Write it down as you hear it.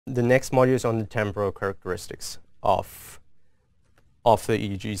The next module is on the temporal characteristics of the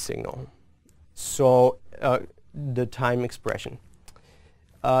EEG signal. So the time expression.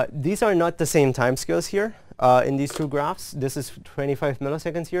 These are not the same time scales here in these two graphs. This is 25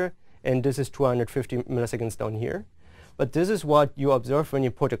 milliseconds here, and this is 250 milliseconds down here. But this is what you observe when you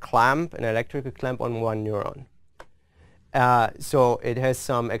put a clamp, an electrical clamp, on one neuron. So it has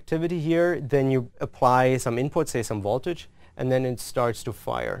some activity here, then you apply some input, say some voltage, and then it starts to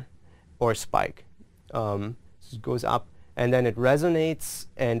fire or spike. So it goes up, and then it resonates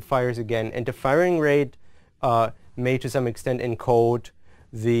and fires again. And the firing rate may to some extent encode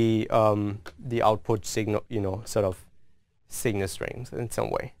the output signal, sort of signal strings in some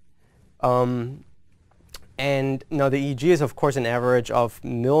way. And now the EEG is, of course, an average of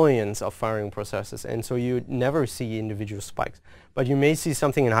millions of firing processes, and so you never see individual spikes. But you may see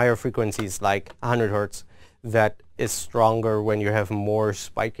something in higher frequencies, like 100 hertz, that is stronger when you have more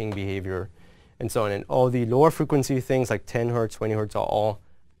spiking behavior, and so on. And all the lower frequency things, like 10 hertz, 20 hertz, are all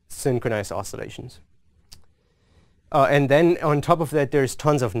synchronized oscillations. And then on top of that, there's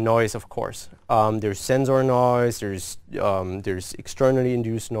tons of noise, of course. There's sensor noise, there's externally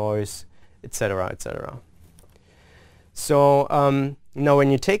induced noise, etc., etc. So now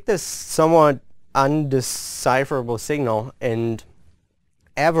when you take this somewhat undecipherable signal and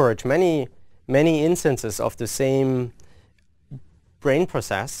average many instances of the same brain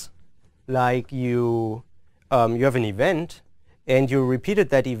process, like you have an event and you repeated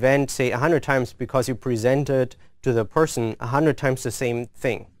that event, say 100 times, because you presented to the person 100 times the same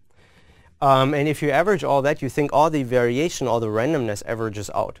thing. And if you average all that, you think all the variation, all the randomness averages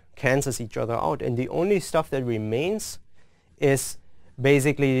out, cancels each other out, and the only stuff that remains is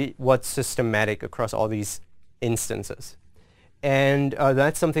basically what's systematic across all these instances. And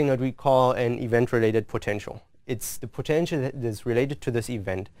that's something that we call an event-related potential. It's the potential that is related to this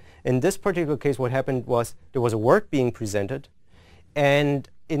event. In this particular case, what happened was there was a word being presented, and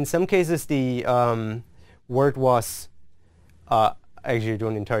in some cases the word was, actually I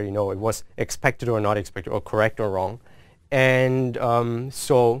don't entirely know, it was expected or not expected, or correct or wrong. And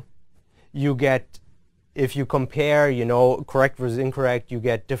so you get, if you compare, correct versus incorrect, you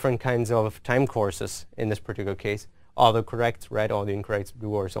get different kinds of time courses in this particular case. All the corrects red, all the incorrects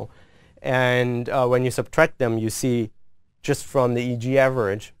blue or so. And when you subtract them, you see just from the EEG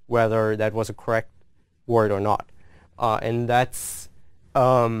average whether that was a correct word or not. And that's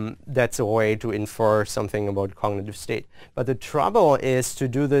a way to infer something about cognitive state. But the trouble is to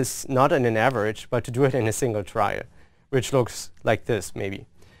do this not in an average, but to do it in a single trial, which looks like this maybe.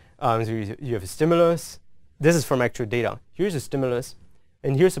 So you have a stimulus. This is from actual data. Here's a stimulus,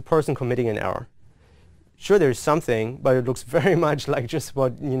 and here's a person committing an error. Sure, there's something, but it looks very much like just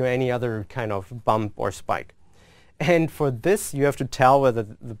about any other kind of bump or spike. And for this, you have to tell whether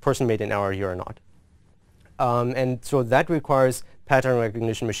the person made an error here or not. And so that requires pattern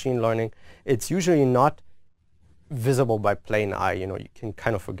recognition, machine learning. It's usually not visible by plain eye. You can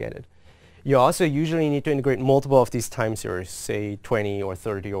kind of forget it. You also usually need to integrate multiple of these time series, say 20 or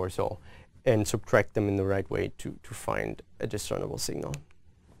 30 or so, and subtract them in the right way to find a discernible signal.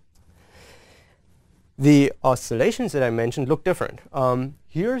 The oscillations that I mentioned look different.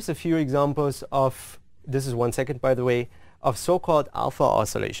 Here's a few examples of, this is 1 second by the way, of so-called alpha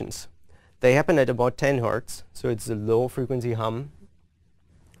oscillations. They happen at about 10 hertz, so it's a low frequency hum.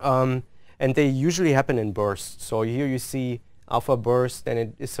 And they usually happen in bursts. So here you see alpha burst, and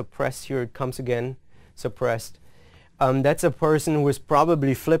it is suppressed. Here it comes again, suppressed. That's a person who is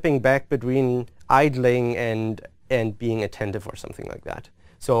probably flipping back between idling and being attentive or something like that.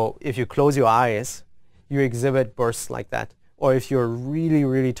 So if you close your eyes, you exhibit bursts like that. Or if you're really,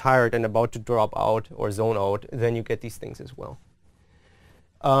 really tired and about to drop out or zone out, then you get these things as well.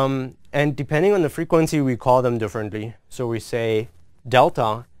 And depending on the frequency, we call them differently. So we say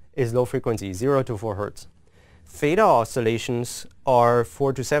delta is low frequency, 0 to 4 hertz. Theta oscillations are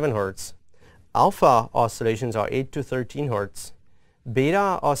 4 to 7 hertz. Alpha oscillations are 8 to 13 hertz.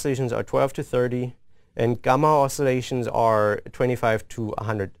 Beta oscillations are 12 to 30. And gamma oscillations are 25 to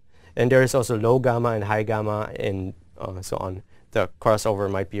 100. And there is also low gamma and high gamma and so on. The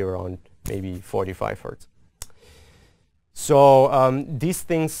crossover might be around maybe 45 hertz. So these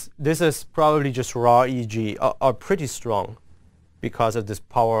things, this is probably just raw EEG, are pretty strong because of this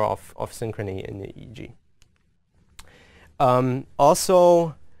power of synchrony in the EEG.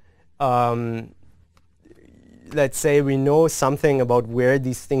 Also, let's say we know something about where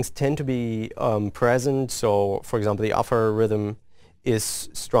these things tend to be present. So, for example, the alpha rhythm is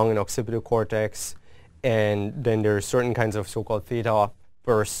strong in occipital cortex, and then there are certain kinds of so-called theta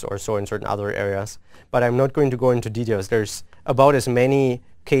bursts or so in certain other areas. But I'm not going to go into details. There's about as many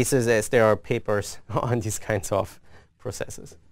cases as there are papers on these kinds of processes.